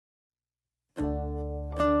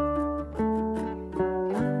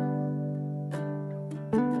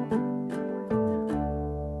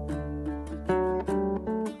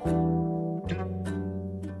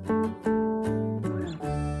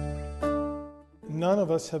none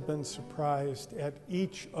of us have been surprised at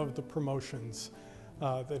each of the promotions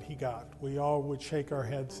that he got. We all would shake our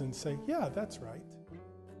heads and say, yeah, that's right.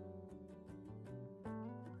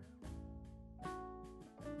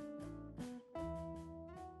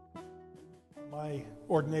 My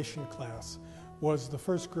ordination class was the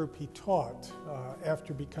first group he taught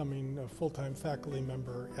after becoming a full-time faculty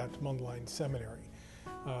member at Mundelein Seminary.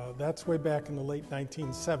 That's way back in the late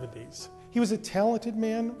 1970s. He was a talented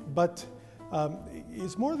man, but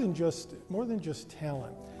is more than just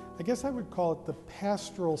talent. I guess I would call it the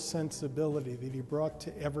pastoral sensibility that he brought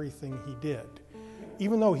to everything he did.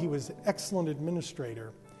 Even though he was an excellent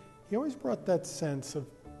administrator, he always brought that sense of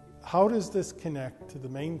how does this connect to the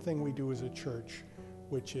main thing we do as a church,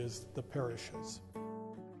 which is the parishes.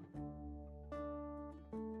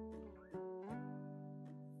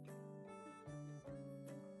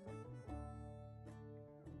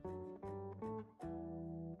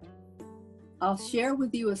 I'll share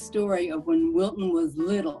with you a story of when Wilton was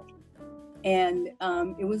little, and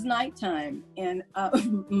it was nighttime, and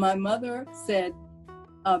my mother said,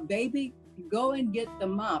 baby, go and get the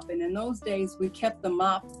mop. And in those days, we kept the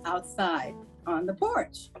mop outside on the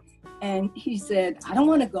porch. And he said, I don't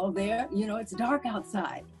want to go there. You know, it's dark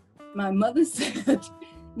outside. My mother said,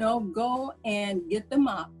 no, go and get the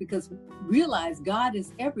mop, because realize God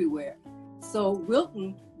is everywhere. So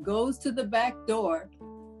Wilton goes to the back door,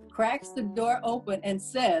 cracks the door open and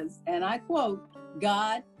says, and I quote,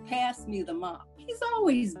 God, pass me the mop. He's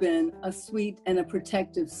always been a sweet and a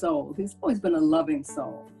protective soul. He's always been a loving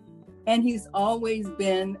soul. And he's always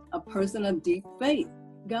been a person of deep faith.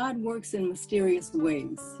 God works in mysterious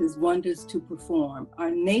ways, his wonders to perform.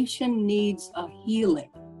 Our nation needs a healing.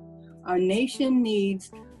 Our nation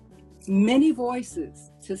needs many voices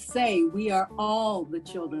to say we are all the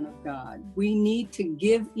children of God. We need to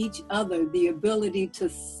give each other the ability to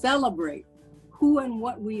celebrate who and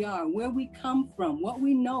what we are, where we come from, what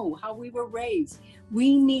we know, how we were raised.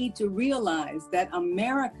 We need to realize that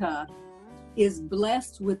America is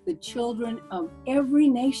blessed with the children of every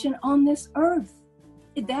nation on this earth.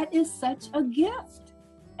 That is such a gift.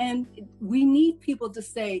 And we need people to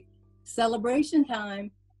say, celebration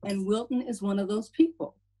time, and Wilton is one of those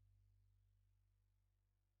people.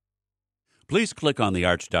 Please click on the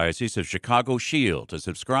Archdiocese of Chicago Shield to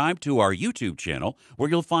subscribe to our YouTube channel, where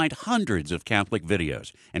you'll find hundreds of Catholic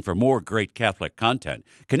videos. And for more great Catholic content,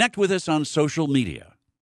 connect with us on social media.